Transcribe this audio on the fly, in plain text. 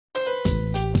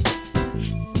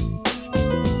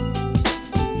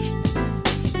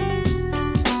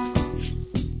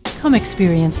Come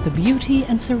experience the beauty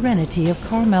and serenity of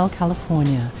Carmel,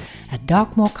 California at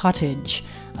Darkmoor Cottage,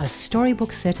 a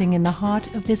storybook setting in the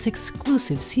heart of this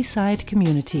exclusive seaside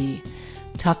community.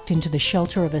 Tucked into the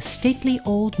shelter of a stately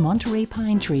old Monterey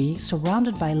pine tree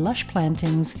surrounded by lush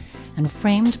plantings and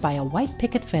framed by a white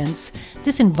picket fence,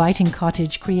 this inviting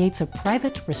cottage creates a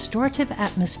private, restorative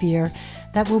atmosphere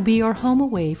that will be your home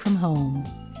away from home.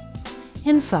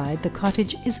 Inside, the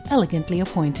cottage is elegantly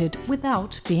appointed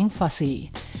without being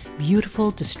fussy. Beautiful,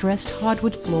 distressed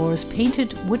hardwood floors,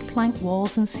 painted wood plank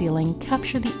walls and ceiling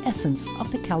capture the essence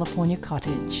of the California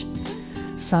cottage.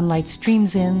 Sunlight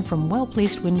streams in from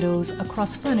well-placed windows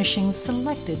across furnishings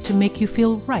selected to make you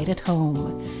feel right at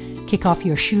home. Kick off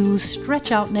your shoes,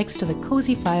 stretch out next to the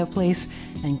cozy fireplace,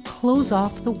 and close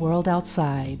off the world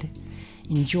outside.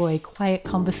 Enjoy quiet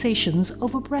conversations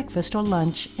over breakfast or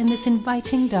lunch in this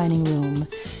inviting dining room,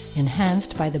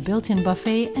 enhanced by the built-in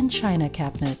buffet and china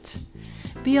cabinet.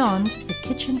 Beyond, the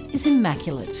kitchen is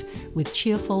immaculate, with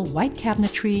cheerful white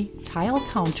cabinetry, tile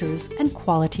counters, and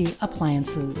quality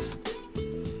appliances.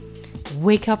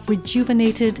 Wake up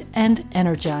rejuvenated and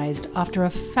energized after a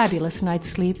fabulous night's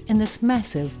sleep in this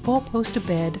massive four-poster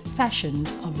bed fashioned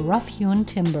of rough-hewn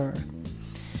timber.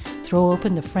 Throw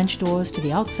open the French doors to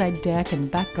the outside deck and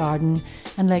back garden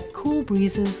and let cool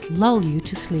breezes lull you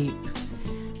to sleep.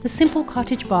 The simple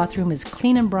cottage bathroom is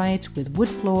clean and bright with wood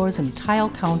floors and tile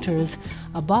counters,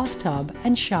 a bathtub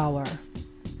and shower.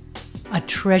 A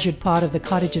treasured part of the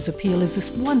cottage's appeal is this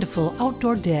wonderful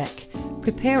outdoor deck.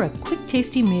 Prepare a quick,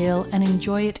 tasty meal and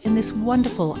enjoy it in this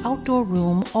wonderful outdoor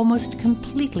room almost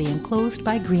completely enclosed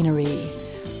by greenery.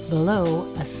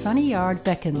 Below, a sunny yard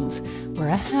beckons, where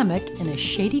a hammock in a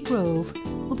shady grove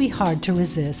will be hard to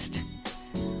resist.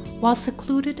 While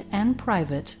secluded and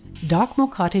private,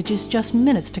 Darkmoor Cottage is just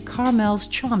minutes to Carmel's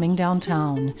charming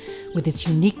downtown, with its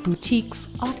unique boutiques,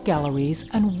 art galleries,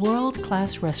 and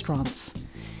world-class restaurants.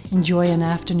 Enjoy an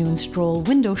afternoon stroll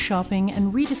window shopping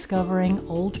and rediscovering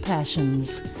old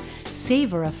passions.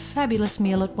 Savor a fabulous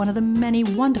meal at one of the many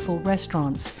wonderful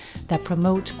restaurants that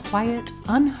promote quiet,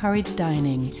 unhurried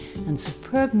dining and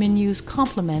superb menus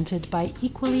complemented by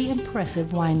equally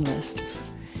impressive wine lists.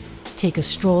 Take a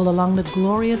stroll along the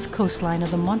glorious coastline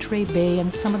of the Monterey Bay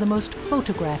and some of the most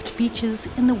photographed beaches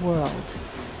in the world.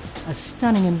 A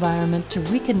stunning environment to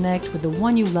reconnect with the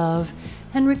one you love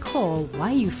and recall why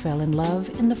you fell in love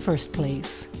in the first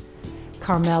place.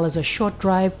 Carmel is a short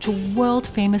drive to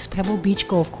world-famous Pebble Beach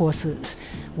golf courses,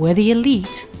 where the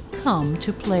elite come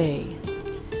to play.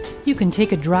 You can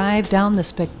take a drive down the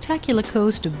spectacular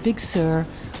coast of Big Sur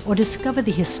or discover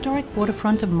the historic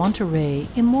waterfront of Monterey,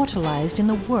 immortalized in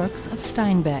the works of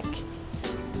Steinbeck.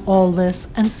 All this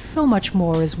and so much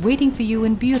more is waiting for you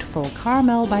in beautiful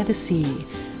Carmel by the Sea,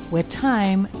 where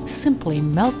time simply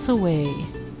melts away.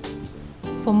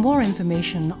 For more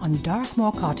information on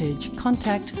Darkmoor Cottage,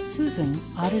 contact Susan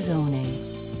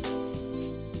Artizzone.